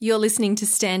You're listening to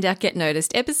Stand Out, Get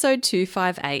Noticed, episode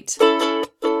 258.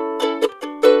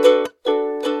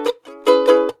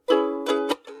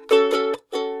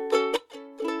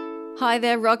 Hi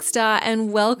there, Rockstar,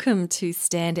 and welcome to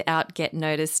Stand Out, Get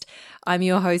Noticed. I'm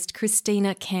your host,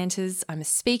 Christina Canters. I'm a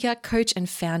speaker, coach, and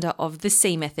founder of The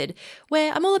C Method,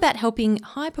 where I'm all about helping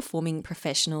high-performing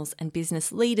professionals and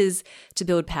business leaders to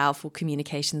build powerful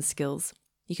communication skills.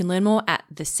 You can learn more at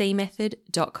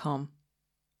thecmethod.com.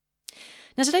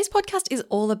 Now, today's podcast is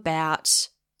all about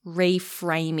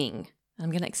reframing. I'm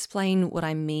going to explain what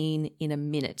I mean in a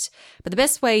minute. But the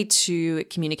best way to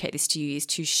communicate this to you is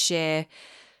to share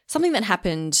something that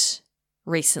happened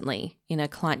recently in a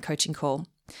client coaching call.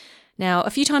 Now, a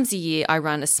few times a year, I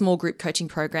run a small group coaching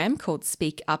program called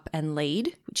Speak Up and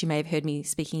Lead, which you may have heard me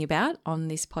speaking about on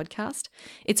this podcast.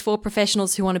 It's for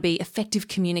professionals who want to be effective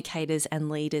communicators and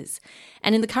leaders.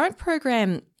 And in the current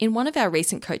program, in one of our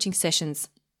recent coaching sessions,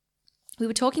 we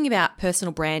were talking about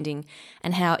personal branding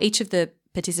and how each of the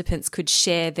participants could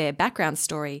share their background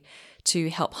story to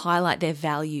help highlight their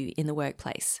value in the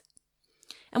workplace.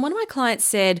 And one of my clients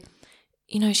said,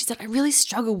 she said, I really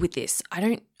struggle with this.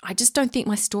 I just don't think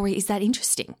my story is that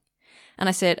interesting. And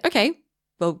I said, okay,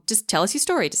 well, just tell us your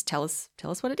story. Just tell us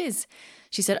what it is.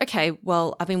 She said, okay,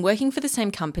 well, I've been working for the same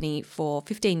company for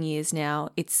 15 years now.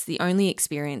 It's the only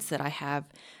experience that I have.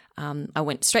 I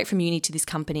went straight from uni to this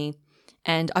company.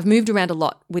 And I've moved around a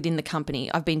lot within the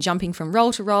company. I've been jumping from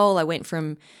role to role. I went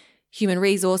from human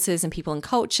resources and people and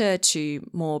culture to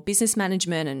more business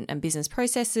management and business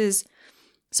processes.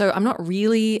 So I'm not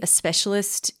really a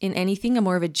specialist in anything. I'm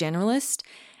more of a generalist.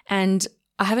 And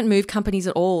I haven't moved companies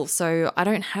at all. So I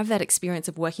don't have that experience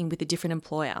of working with a different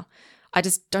employer. I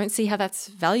just don't see how that's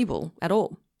valuable at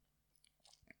all.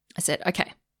 I said,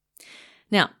 okay.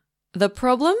 Now, the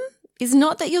problem is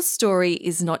not that your story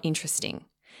is not interesting.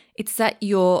 It's that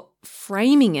you're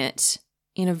framing it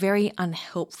in a very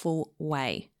unhelpful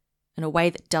way, in a way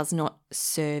that does not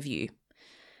serve you.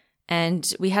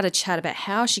 And we had a chat about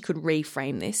how she could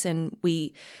reframe this. And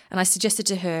I suggested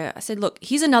to her, I said, look,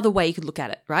 here's another way you could look at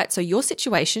it, right? So your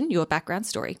situation, your background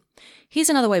story, here's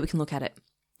another way we can look at it.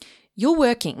 You're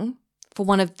working for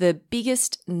one of the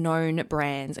biggest known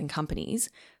brands and companies,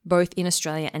 both in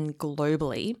Australia and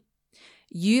globally.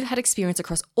 You've had experience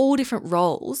across all different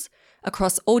roles,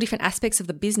 across all different aspects of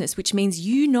the business, which means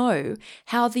you know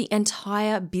how the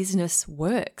entire business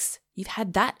works. You've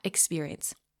had that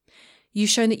experience.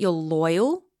 You've shown that you're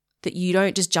loyal, that you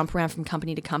don't just jump around from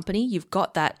company to company. You've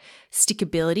got that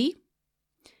stickability.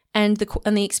 And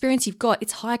the experience you've got,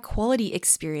 it's high quality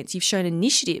experience. You've shown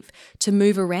initiative to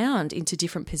move around into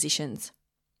different positions.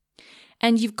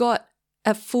 And you've got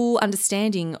a full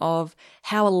understanding of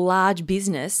how a large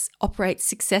business operates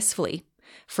successfully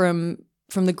from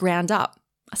the ground up.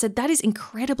 I said, that is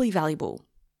incredibly valuable.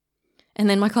 And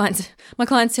then my client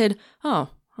said, oh,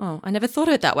 I never thought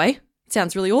of it that way. It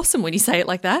sounds really awesome when you say it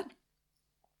like that.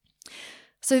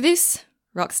 So this,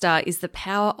 Rockstar, is the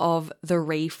power of the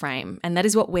reframe. And that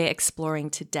is what we're exploring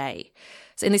today.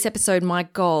 So in this episode, my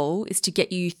goal is to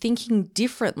get you thinking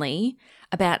differently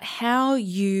about how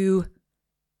you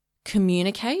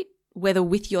communicate, whether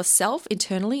with yourself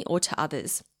internally or to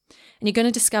others. And you're going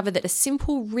to discover that a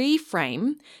simple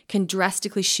reframe can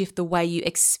drastically shift the way you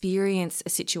experience a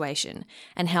situation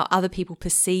and how other people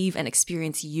perceive and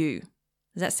experience you.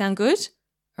 Does that sound good?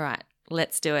 All right,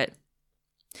 let's do it.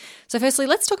 So firstly,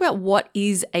 let's talk about what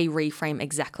is a reframe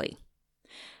exactly.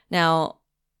 Now,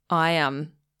 I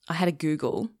had a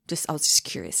Google, I was just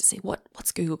curious to see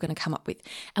what's Google going to come up with.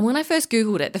 And when I first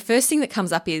Googled it, the first thing that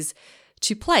comes up is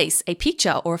to place a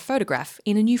picture or a photograph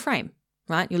in a new frame,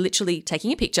 right? You're literally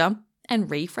taking a picture and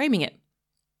reframing it.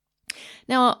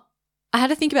 Now, I had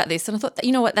to think about this and I thought that,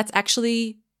 you know what, that's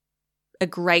actually a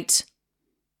great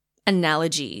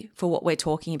analogy for what we're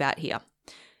talking about here.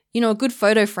 A good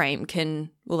photo frame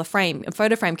a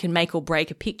photo frame can make or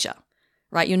break a picture,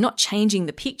 right? You're not changing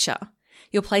the picture.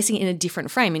 You're placing it in a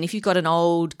different frame. And if you've got an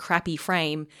old crappy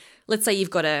frame, let's say you've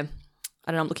got I'm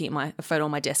looking at a photo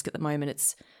on my desk at the moment.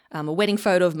 It's a wedding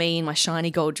photo of me in my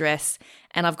shiny gold dress,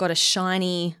 and I've got a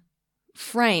shiny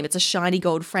frame. It's a shiny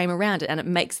gold frame around it, and it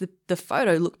makes the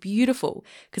photo look beautiful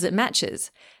because it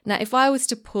matches. Now, if I was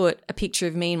to put a picture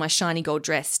of me in my shiny gold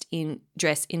dress in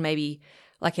maybe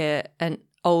like an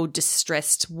old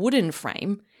distressed wooden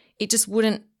frame, it just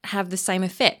wouldn't have the same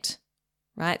effect,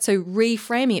 right? So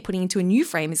reframing it, putting it into a new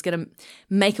frame is going to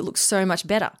make it look so much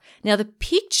better. Now, the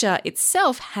picture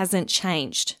itself hasn't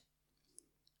changed,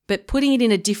 but putting it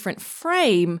in a different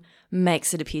frame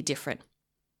makes it appear different.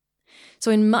 So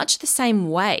in much the same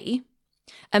way,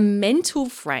 A mental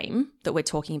frame that we're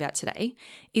talking about today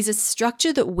is a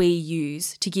structure that we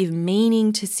use to give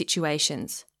meaning to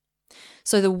situations.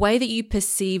 So the way that you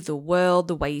perceive the world,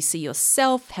 the way you see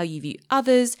yourself, how you view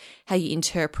others, how you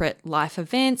interpret life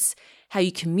events, how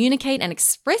you communicate and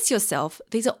express yourself,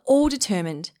 these are all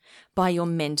determined by your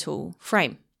mental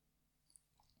frame.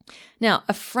 Now,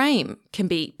 a frame can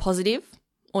be positive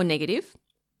or negative,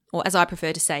 or as I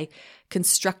prefer to say,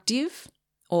 constructive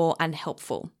or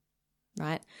unhelpful,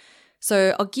 right?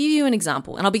 So I'll give you an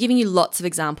example, and I'll be giving you lots of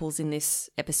examples in this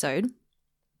episode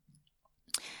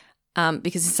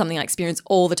because it's something I experience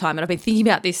all the time. And I've been thinking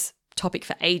about this topic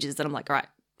for ages, and I'm like, all right,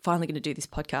 finally going to do this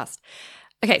podcast.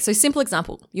 Okay, so simple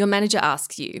example. Your manager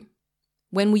asks you,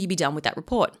 when will you be done with that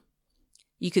report?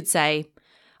 You could say,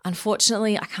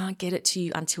 unfortunately, I can't get it to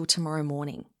you until tomorrow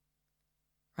morning,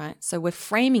 right? So we're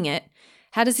framing it.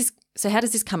 How does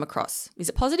this come across? Is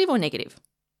it positive or negative?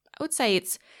 I would say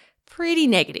it's pretty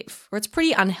negative, or it's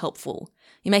pretty unhelpful.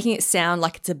 You're making it sound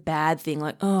like it's a bad thing,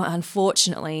 like, oh,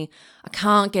 unfortunately, I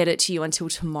can't get it to you until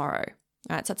tomorrow.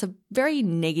 All right, so that's a very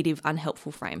negative,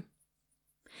 unhelpful frame.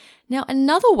 Now,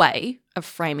 another way of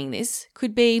framing this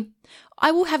could be,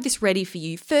 I will have this ready for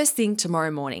you first thing tomorrow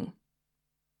morning.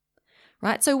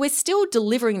 Right? So we're still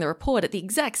delivering the report at the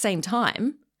exact same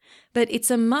time, but it's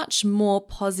a much more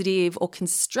positive or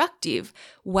constructive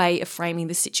way of framing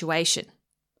the situation.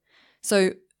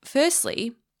 So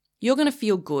firstly, you're going to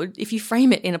feel good. If you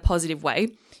frame it in a positive way,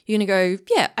 you're going to go,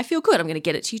 yeah, I feel good. I'm going to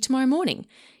get it to you tomorrow morning.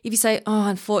 If you say, oh,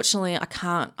 unfortunately, I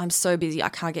can't. I'm so busy. I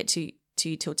can't get to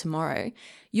you till tomorrow.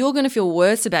 You're going to feel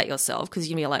worse about yourself because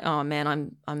you're going to be like, oh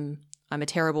man, I'm a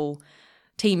terrible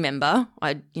team member.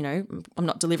 I'm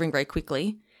not delivering very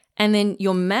quickly. And then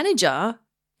your manager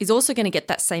is also going to get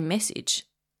that same message.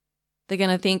 They're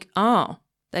going to think, oh,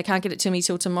 they can't get it to me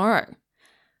till tomorrow.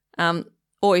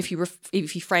 Or if you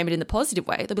frame it in the positive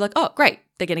way, they'll be like, oh, great,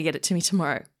 they're going to get it to me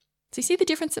tomorrow. So you see the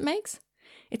difference it makes?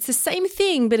 It's the same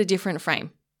thing, but a different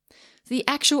frame. So the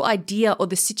actual idea or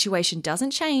the situation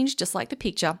doesn't change, just like the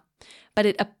picture, but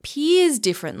it appears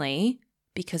differently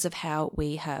because of how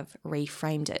we have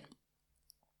reframed it.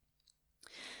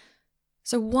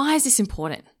 So why is this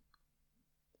important?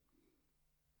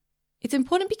 It's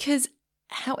important because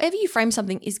however you frame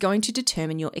something is going to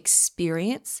determine your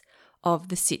experience of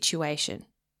the situation.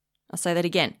 I'll say that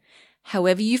again.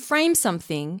 However you frame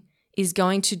something is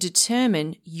going to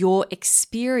determine your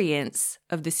experience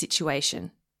of the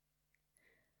situation.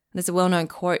 There's a well-known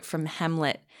quote from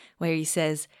Hamlet where he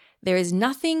says, there is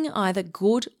nothing either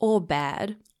good or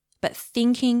bad, but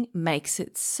thinking makes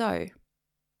it so.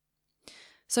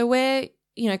 So we're,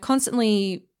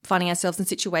 constantly finding ourselves in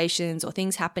situations or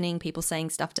things happening, people saying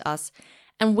stuff to us,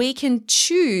 and we can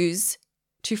choose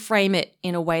to frame it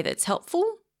in a way that's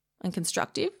helpful and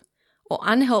constructive or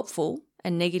unhelpful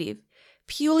and negative,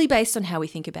 purely based on how we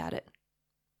think about it.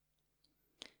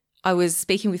 I was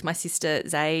speaking with my sister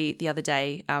Zay the other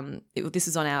day. This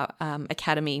is on our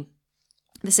academy,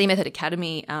 the C Method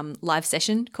Academy live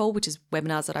session call, which is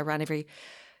webinars that I run every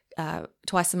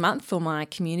twice a month for my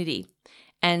community.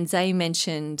 And Zay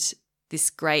mentioned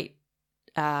this great,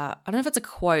 I don't know if it's a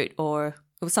quote or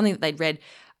it was something that they'd read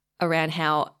around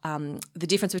how the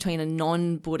difference between a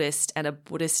non-Buddhist and a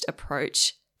Buddhist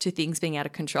approach to things being out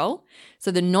of control. So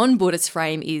the non-Buddhist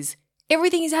frame is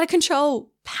everything is out of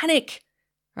control, panic,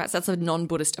 right? So that's a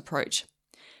non-Buddhist approach.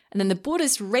 And then the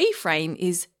Buddhist reframe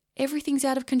is everything's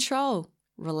out of control,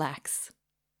 relax.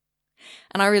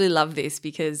 And I really love this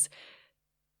because,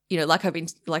 like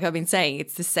I've been saying,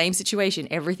 it's the same situation.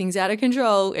 Everything's out of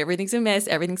control, everything's a mess,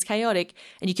 everything's chaotic.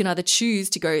 And you can either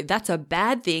choose to go, that's a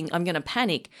bad thing, I'm going to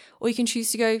panic. Or you can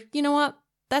choose to go, you know what,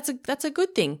 that's a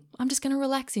good thing. I'm just going to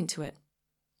relax into it.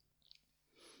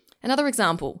 Another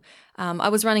example, I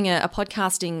was running an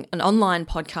online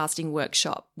podcasting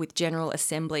workshop with General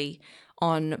Assembly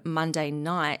on Monday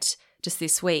night just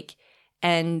this week,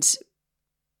 and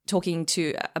talking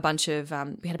to a bunch of,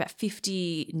 we had about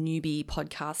 50 newbie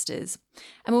podcasters,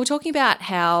 and we were talking about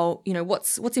how,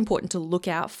 what's important to look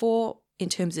out for in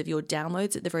terms of your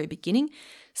downloads at the very beginning.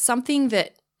 Something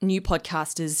that new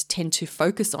podcasters tend to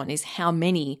focus on is how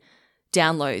many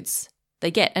downloads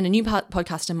they get. And a new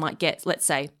podcaster might get, let's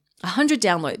say, 100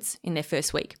 downloads in their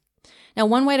first week. Now,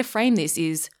 one way to frame this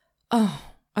is, oh,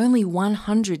 only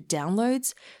 100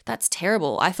 downloads? That's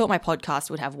terrible. I thought my podcast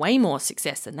would have way more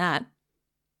success than that.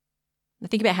 Now,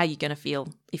 think about how you're going to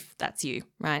feel if that's you,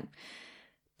 right?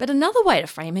 But another way to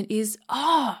frame it is,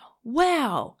 oh,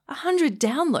 wow, 100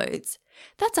 downloads.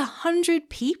 That's 100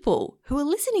 people who are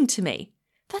listening to me.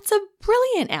 That's a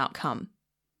brilliant outcome.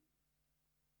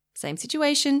 Same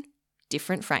situation,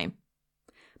 different frame.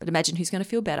 but imagine who's going to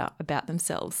feel better about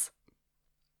themselves.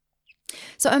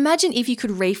 So imagine if you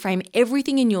could reframe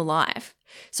everything in your life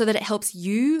so that it helps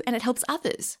you and it helps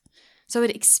others. So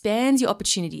it expands your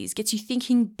opportunities, gets you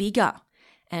thinking bigger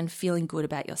and feeling good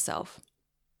about yourself.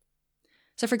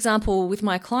 So for example, with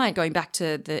my client, going back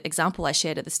to the example I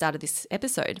shared at the start of this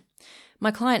episode,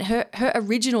 my client, her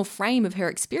original frame of her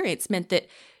experience meant that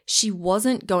she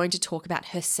wasn't going to talk about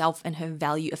herself and her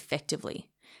value effectively,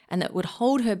 and that would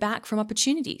hold her back from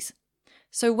opportunities.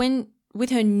 So with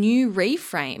her new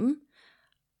reframe,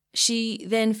 she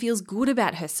then feels good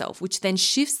about herself, which then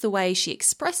shifts the way she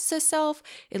expresses herself.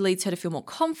 It leads her to feel more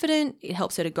confident. It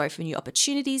helps her to go for new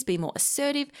opportunities, be more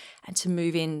assertive, and to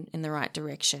move in the right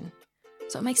direction.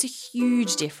 So it makes a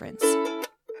huge difference.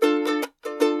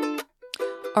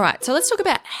 All right, so let's talk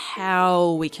about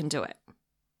how we can do it,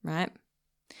 right?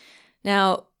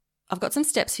 Now, I've got some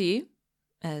steps for you.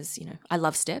 As you know, I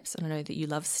love steps, and I know that you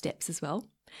love steps as well.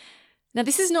 Now,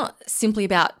 this is not simply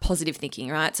about positive thinking,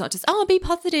 right? It's not just, be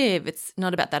positive. It's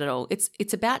not about that at all.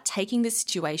 It's about taking the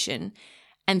situation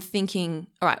and thinking,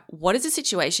 all right, what is the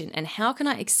situation and how can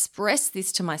I express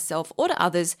this to myself or to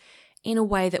others in a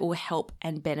way that will help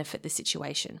and benefit the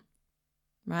situation,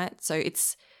 right? So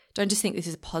don't just think this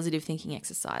is a positive thinking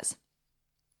exercise.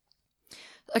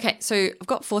 Okay, so I've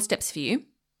got 4 steps for you.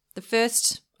 The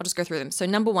first, I'll just go through them. So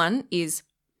number 1 is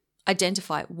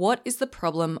identify what is the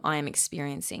problem I am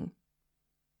experiencing.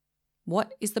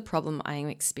 What is the problem I am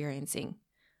experiencing?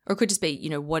 Or it could just be,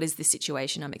 what is the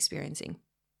situation I'm experiencing?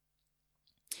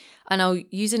 And I'll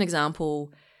use an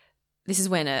example. This is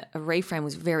when a reframe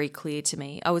was very clear to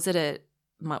me. I was at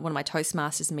one of my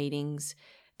Toastmasters meetings.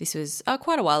 This was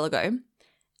quite a while ago.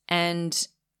 And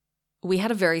we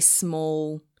had a very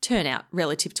small turnout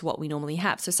relative to what we normally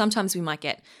have. So sometimes we might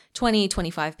get 20,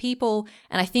 25 people.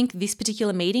 And I think this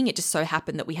particular meeting, it just so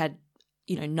happened that we had,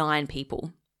 9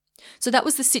 people. So that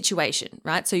was the situation,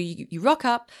 right? So you rock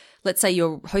up, let's say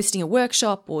you're hosting a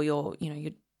workshop or you're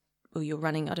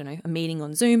running, a meeting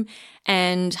on Zoom,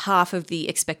 and half of the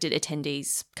expected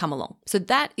attendees come along. So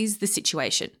that is the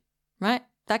situation, right?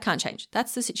 That can't change.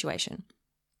 That's the situation.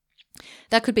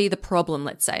 That could be the problem,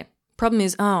 let's say. Problem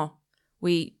is,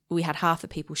 we had half the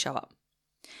people show up.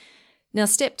 Now,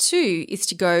 step 2 is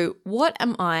to go,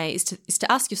 is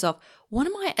to ask yourself, what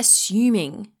am I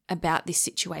assuming about this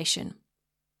situation?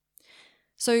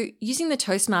 So using the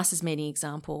Toastmasters meeting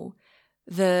example,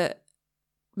 the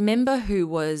member who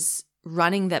was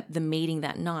running the meeting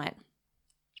that night,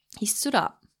 he stood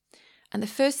up and the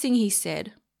first thing he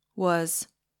said was,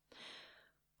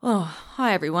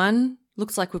 hi everyone.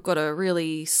 Looks like we've got a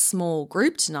really small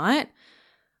group tonight.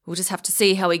 We'll just have to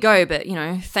see how we go. But,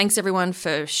 thanks everyone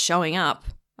for showing up,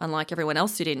 unlike everyone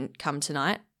else who didn't come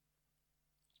tonight.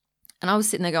 And I was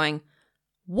sitting there going,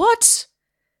 what?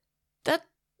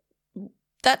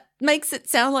 That makes it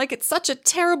sound like it's such a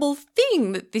terrible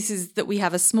thing that we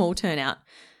have a small turnout.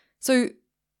 So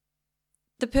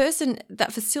the person,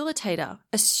 that facilitator,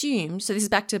 assumed, so this is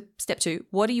back to step 2,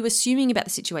 what are you assuming about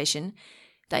the situation?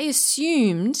 They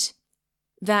assumed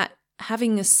that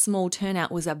having a small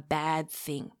turnout was a bad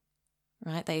thing,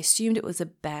 right? They assumed it was a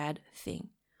bad thing.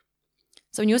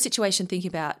 So in your situation, think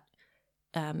about,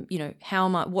 how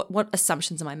am I? What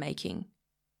assumptions am I making?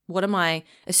 What am I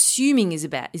assuming is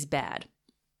bad?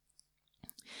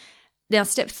 Now,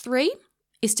 step 3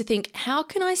 is to think, how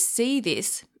can I see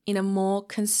this in a more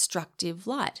constructive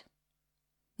light?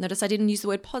 Notice I didn't use the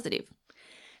word positive.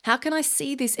 How can I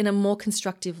see this in a more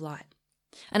constructive light?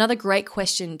 Another great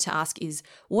question to ask is,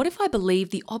 what if I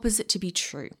believe the opposite to be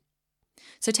true?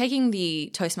 So taking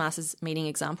the Toastmasters meeting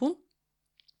example,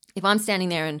 if I'm standing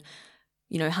there and,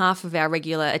 half of our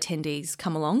regular attendees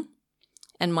come along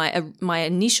and my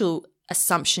initial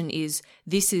assumption is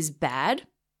this is bad,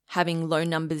 having low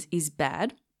numbers is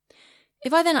bad.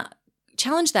 If I then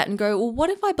challenge that and go, well, what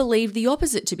if I believe the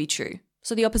opposite to be true?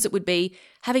 So the opposite would be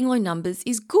having low numbers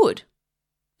is good.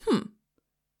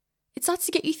 It starts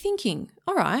to get you thinking,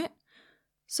 all right,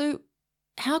 so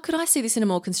how could I see this in a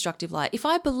more constructive light? If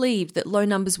I believed that low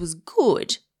numbers was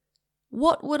good,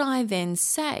 what would I then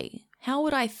say? How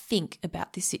would I think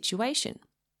about this situation?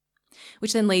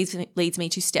 Which then leads me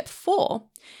to step 4,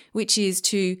 which is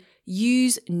to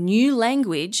use new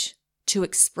language to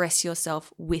express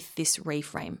yourself with this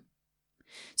reframe.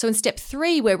 So in step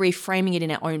 3, we're reframing it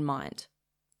in our own mind,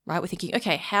 right? We're thinking,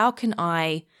 okay, how can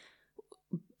I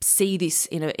see this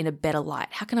in a better light?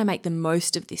 How can I make the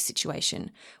most of this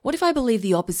situation? What if I believe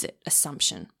the opposite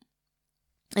assumption?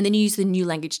 And then you use the new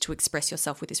language to express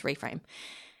yourself with this reframe.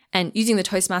 And using the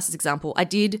Toastmasters example, I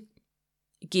did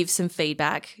give some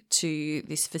feedback to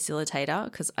this facilitator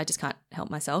because I just can't help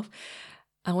myself.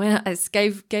 I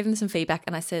gave them some feedback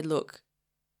and I said, look,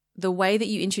 the way that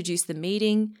you introduced the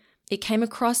meeting, it came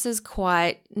across as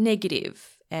quite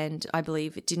negative, and I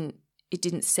believe it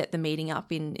didn't set the meeting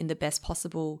up in the best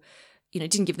possible, it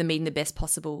didn't give the meeting the best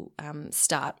possible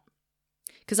start.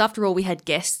 Because after all, we had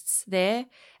guests there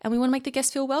and we want to make the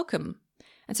guests feel welcome.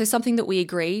 And so something that we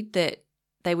agreed that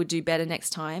they would do better next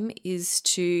time is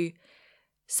to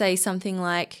say something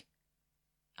like,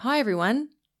 "Hi everyone,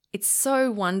 it's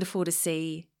so wonderful to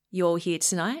see you all here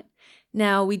tonight.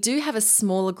 Now, we do have a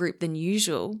smaller group than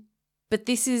usual, but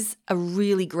this is a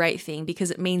really great thing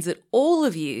because it means that all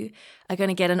of you are going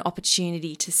to get an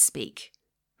opportunity to speak.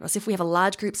 Or else if we have a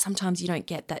large group, sometimes you don't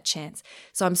get that chance.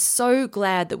 So I'm so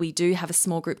glad that we do have a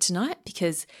small group tonight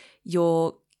because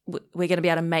we're going to be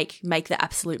able to make the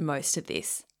absolute most of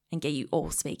this and get you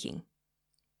all speaking."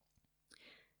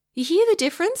 You hear the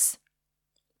difference?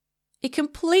 It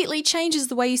completely changes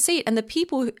the way you see it. And the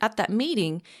people at that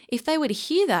meeting, if they were to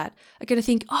hear that, are going to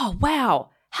think, "Oh,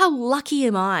 wow, how lucky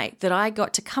am I that I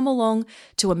got to come along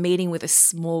to a meeting with a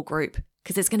small group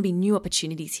because there's going to be new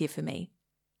opportunities here for me."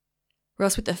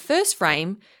 Whereas with the first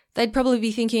frame, they'd probably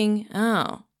be thinking,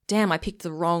 "Oh, damn, I picked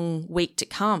the wrong week to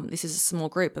come. This is a small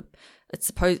group.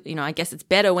 I guess it's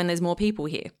better when there's more people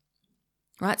here."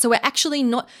 Right? So we're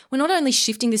not only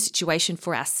shifting the situation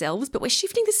for ourselves, but we're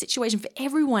shifting the situation for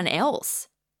everyone else.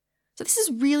 So this is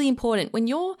really important. When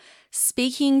you're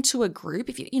speaking to a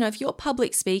group, if you're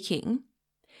public speaking,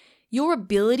 your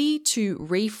ability to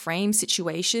reframe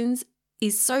situations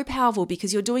is so powerful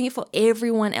because you're doing it for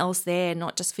everyone else there,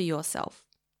 not just for yourself.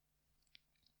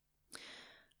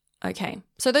 Okay,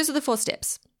 so those are the 4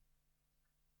 steps.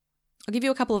 I'll give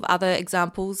you a couple of other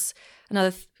examples,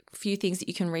 another few things that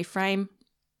you can reframe.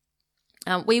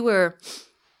 I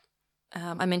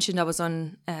mentioned I was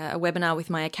on a webinar with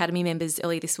my Academy members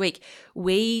earlier this week.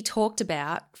 We talked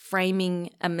about framing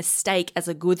a mistake as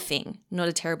a good thing, not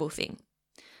a terrible thing.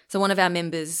 So one of our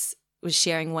members was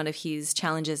sharing one of his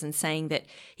challenges and saying that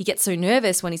he gets so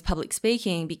nervous when he's public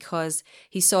speaking because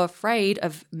he's so afraid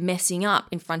of messing up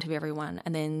in front of everyone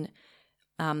and then,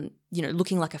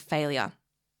 looking like a failure.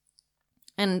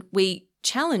 And we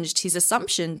challenged his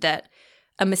assumption that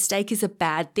a mistake is a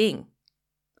bad thing.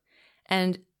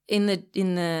 And in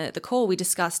the call, we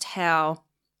discussed how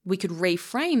we could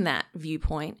reframe that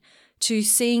viewpoint to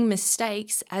seeing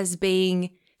mistakes as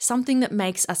being something that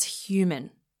makes us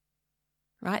human,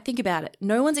 right? Think about it.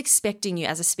 No one's expecting you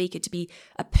as a speaker to be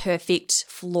a perfect,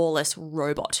 flawless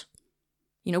robot.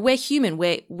 We're human.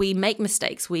 We make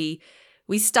mistakes. We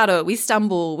stutter. We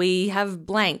stumble. We have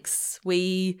blanks.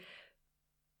 We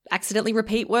accidentally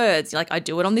repeat words. I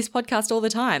do it on this podcast all the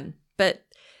time. But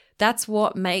that's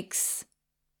what makes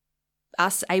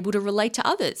us able to relate to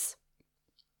others,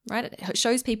 right? It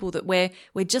shows people that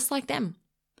we're just like them.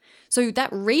 So that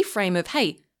reframe of,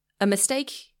 hey, a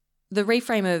mistake, the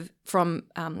reframe from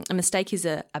a mistake is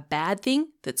a bad thing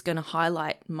that's going to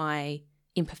highlight my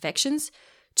imperfections,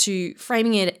 to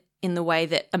framing it in the way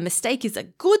that a mistake is a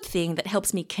good thing that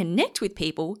helps me connect with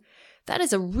people, that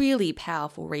is a really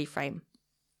powerful reframe.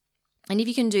 And if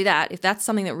you can do that, if that's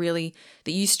something that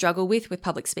you struggle with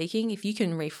public speaking, if you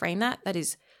can reframe that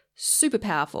is super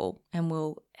powerful and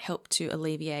will help to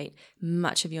alleviate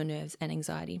much of your nerves and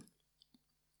anxiety.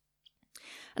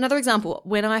 Another example,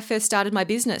 when I first started my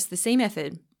business, the C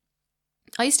Method,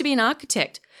 I used to be an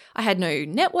architect. I had no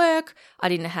network, I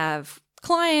didn't have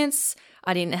clients,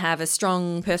 I didn't have a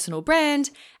strong personal brand,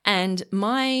 and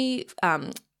my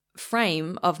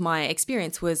frame of my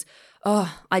experience was,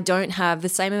 I don't have the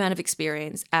same amount of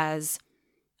experience as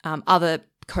other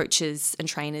coaches and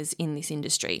trainers in this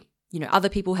industry. Other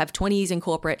people have 20 years in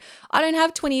corporate. I don't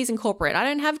have 20 years in corporate. I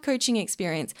don't have coaching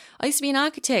experience. I used to be an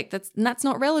architect. That's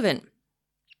not relevant.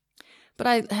 But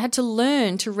I had to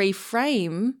learn to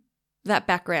reframe that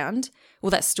background or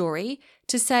that story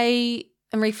to say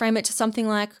and reframe it to something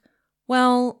like,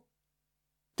 well,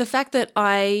 the fact that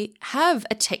I have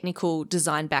a technical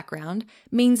design background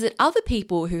means that other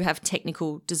people who have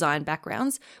technical design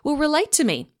backgrounds will relate to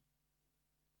me.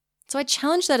 So I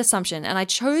challenged that assumption and I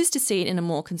chose to see it in a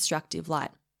more constructive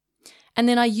light. And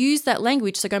then I used that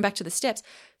language, so going back to the steps,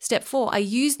 step 4, I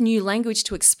used new language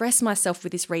to express myself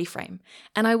with this reframe.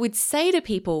 And I would say to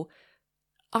people,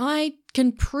 I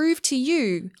can prove to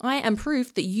you, I am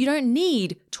proof that you don't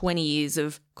need 20 years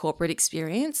of corporate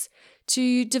experience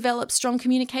to develop strong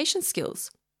communication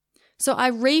skills. So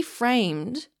I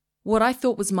reframed what I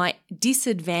thought was my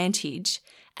disadvantage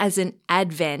as an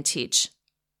advantage.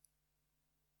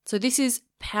 So this is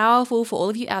powerful for all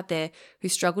of you out there who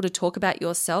struggle to talk about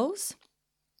yourselves,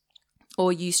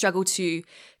 or you struggle to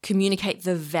communicate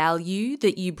the value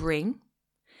that you bring,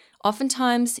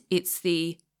 Oftentimes it's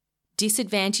the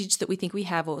disadvantage that we think we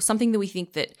have or something that we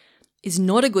think that is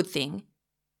not a good thing.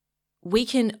 We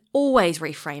can always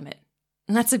reframe it.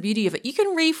 And that's the beauty of it. You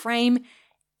can reframe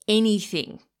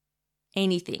anything.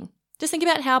 Just think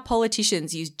about how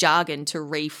politicians use jargon to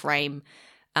reframe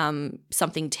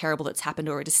something terrible that's happened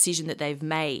or a decision that they've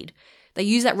made. They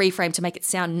use that reframe to make it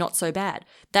sound not so bad.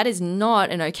 That is not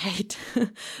an okay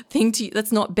thing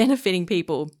that's not benefiting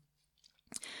people.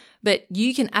 But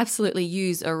you can absolutely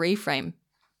use a reframe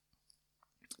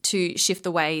to shift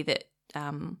the way that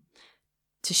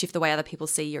other people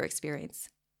see your experience.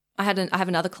 I have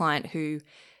another client who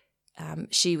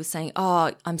she was saying,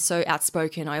 "Oh, I'm so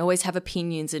outspoken. I always have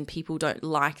opinions and people don't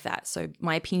like that. So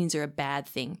my opinions are a bad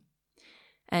thing."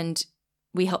 And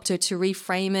we helped her to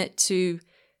reframe it to,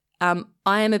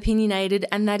 I am opinionated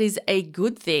and that is a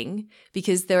good thing,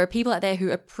 because there are people out there who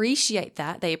appreciate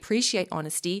that. They appreciate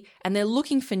honesty and they're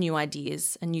looking for new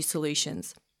ideas and new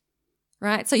solutions,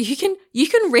 right? So you can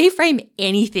reframe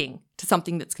anything to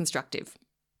something that's constructive.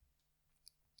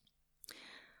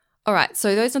 All right,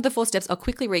 so those are the 4 steps. I'll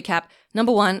quickly recap.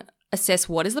 Number 1, assess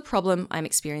what is the problem I'm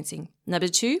experiencing. Number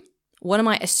 2, what am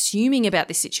I assuming about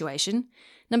this situation?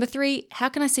 Number 3, how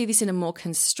can I see this in a more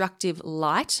constructive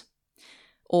light?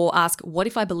 Or ask, what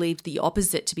if I believed the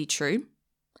opposite to be true?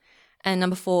 And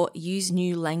number 4, use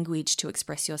new language to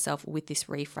express yourself with this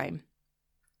reframe.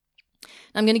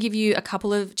 I'm going to give you a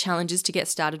couple of challenges to get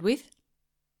started with.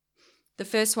 The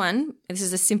first one, and this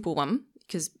is a simple one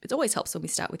because it always helps when we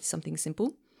start with something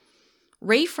simple.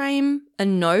 Reframe a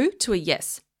no to a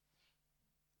yes.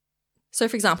 So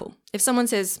for example, if someone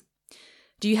says,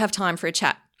 "Do you have time for a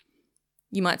chat?"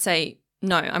 You might say,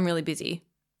 "No, I'm really busy."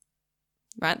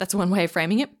 Right? That's one way of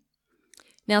framing it.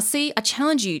 Now see, I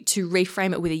challenge you to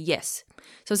reframe it with a yes.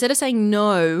 So instead of saying,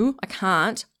 "No, I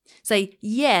can't," say,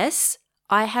 "Yes,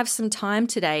 I have some time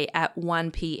today at 1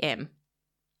 p.m.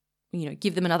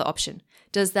 Give them another option.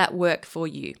 Does that work for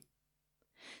you?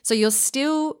 So you're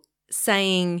still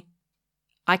saying,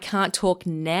 "I can't talk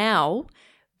now,"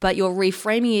 but you're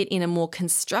reframing it in a more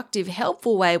constructive,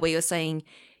 helpful way where you're saying,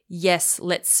 "Yes,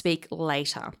 let's speak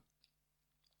later."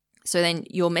 So then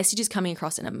your message is coming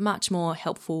across in a much more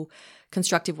helpful,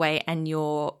 constructive way, and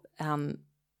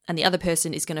and the other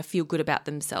person is going to feel good about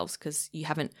themselves because you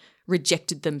haven't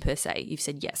rejected them per se. You've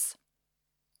said yes.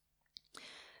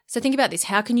 So think about this.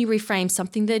 How can you reframe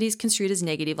something that is construed as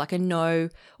negative, like a no,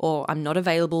 or I'm not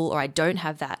available, or I don't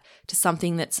have that, to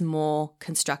something that's more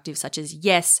constructive, such as,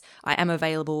 "Yes, I am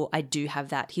available. I do have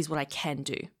that. Here's what I can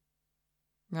do."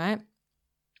 Right?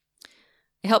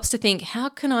 It helps to think, how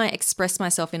can I express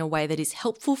myself in a way that is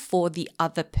helpful for the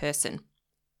other person?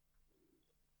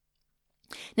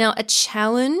 Now, a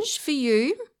challenge for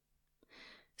you.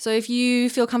 So if you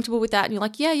feel comfortable with that and you're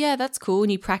like, yeah, that's cool,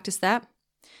 and you practice that.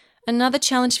 Another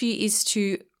challenge for you is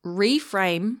to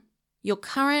reframe your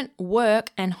current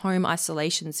work and home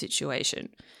isolation situation.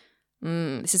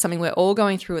 This is something we're all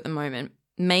going through at the moment.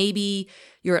 Maybe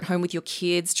you're at home with your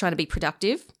kids trying to be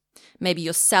productive. Maybe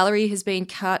your salary has been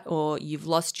cut or you've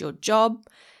lost your job.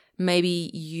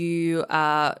 Maybe you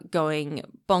are going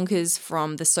bonkers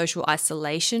from the social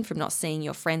isolation, from not seeing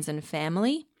your friends and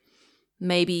family.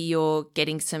 Maybe you're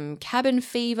getting some cabin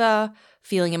fever,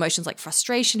 feeling emotions like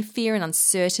frustration, fear, and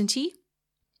uncertainty.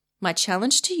 My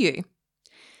challenge to you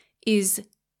is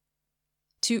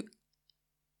to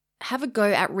have a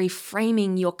go at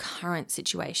reframing your current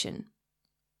situation.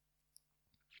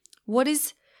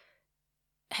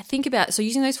 Think about, so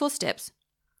using those 4 steps,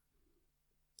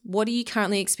 what are you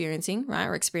currently experiencing, right?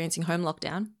 Or experiencing home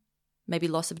lockdown, maybe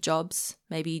loss of jobs,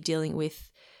 maybe dealing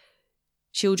with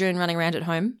children running around at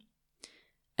home.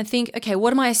 And think, okay,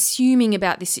 what am I assuming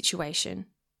about this situation?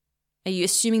 Are you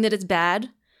assuming that it's bad,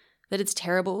 that it's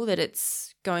terrible, that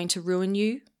it's going to ruin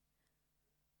you?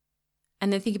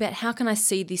 And then think about, how can I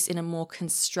see this in a more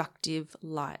constructive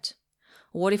light?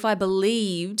 What if I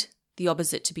believed the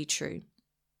opposite to be true?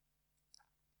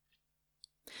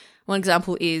 One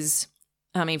example is,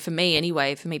 for me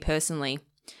anyway, for me personally,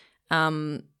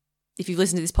 if you've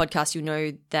listened to this podcast, you'll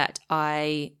know that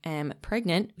I am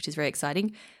pregnant, which is very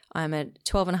exciting. I'm at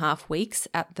 12 and a half weeks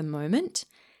at the moment.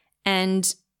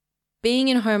 And being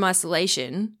in home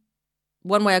isolation,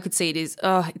 one way I could see it is,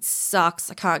 it sucks.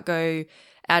 I can't go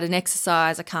out and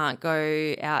exercise. I can't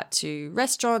go out to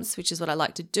restaurants, which is what I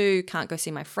like to do. Can't go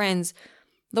see my friends.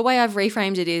 The way I've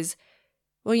reframed it is,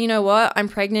 well, you know what? I'm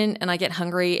pregnant and I get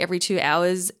hungry every 2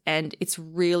 hours, and it's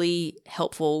really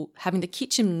helpful having the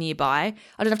kitchen nearby.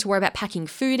 I don't have to worry about packing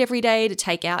food every day to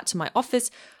take out to my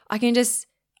office. I can just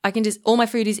all my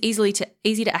food is easy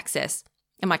to access.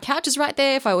 And my couch is right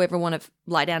there. If I ever want to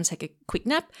lie down and take a quick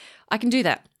nap, I can do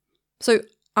that. So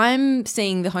I'm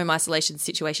seeing the home isolation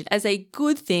situation as a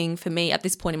good thing for me at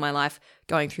this point in my life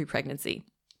going through pregnancy.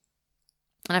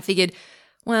 And I figured,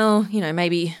 well,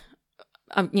 maybe,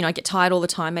 I get tired all the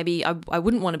time. Maybe I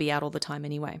wouldn't want to be out all the time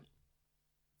anyway.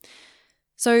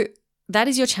 So that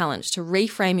is your challenge, to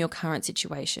reframe your current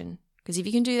situation. Because if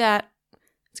you can do that,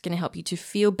 it's going to help you to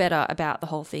feel better about the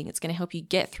whole thing. It's going to help you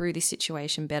get through this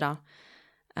situation better.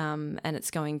 And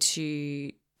it's going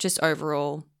to just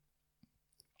overall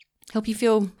help you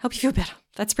feel better.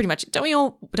 That's pretty much it. Don't we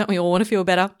all want to feel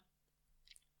better?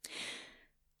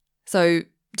 So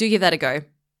do give that a go.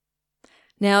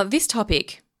 Now, this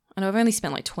topic, and I've only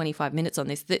spent like 25 minutes on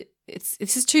this, this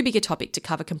is too big a topic to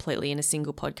cover completely in a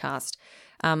single podcast.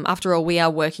 After all, we are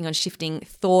working on shifting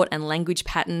thought and language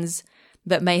patterns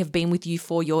that may have been with you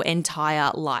for your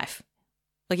entire life.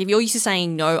 Like if you're used to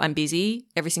saying, no, I'm busy,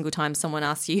 every single time someone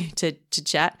asks you to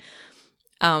chat,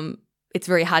 it's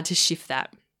very hard to shift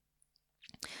that.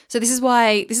 So this is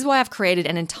why I've created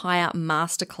an entire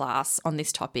masterclass on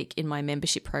this topic in my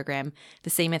membership program,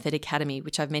 the C Method Academy,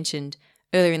 which I've mentioned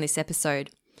earlier in this episode.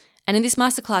 And in this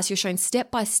masterclass, you're shown step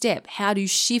by step how to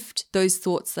shift those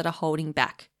thoughts that are holding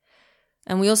back.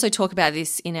 And we also talk about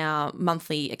this in our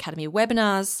monthly Academy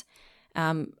webinars.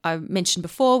 I mentioned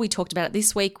before, we talked about it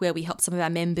this week where we help some of our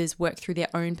members work through their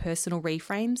own personal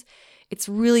reframes. It's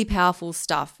really powerful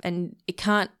stuff, and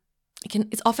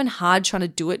it's often hard trying to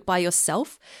do it by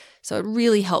yourself. So it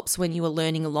really helps when you are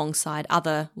learning alongside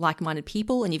other like-minded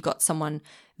people and you've got someone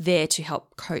there to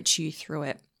help coach you through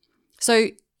it. So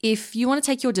if you want to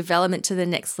take your development to the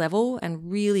next level and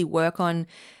really work on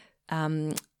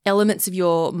elements of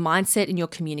your mindset and your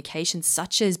communication,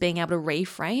 such as being able to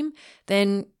reframe,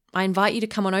 then I invite you to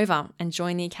come on over and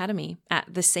join the Academy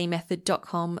at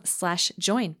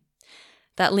thecmethod.com/join.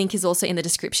 That link is also in the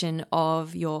description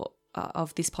of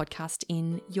this podcast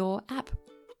in your app.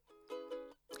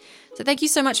 So thank you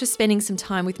so much for spending some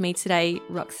time with me today,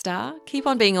 Rockstar. Keep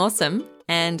on being awesome,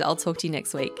 and I'll talk to you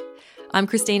next week. I'm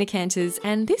Christina Canters,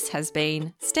 and this has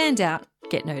been Stand Out,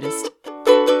 Get Noticed.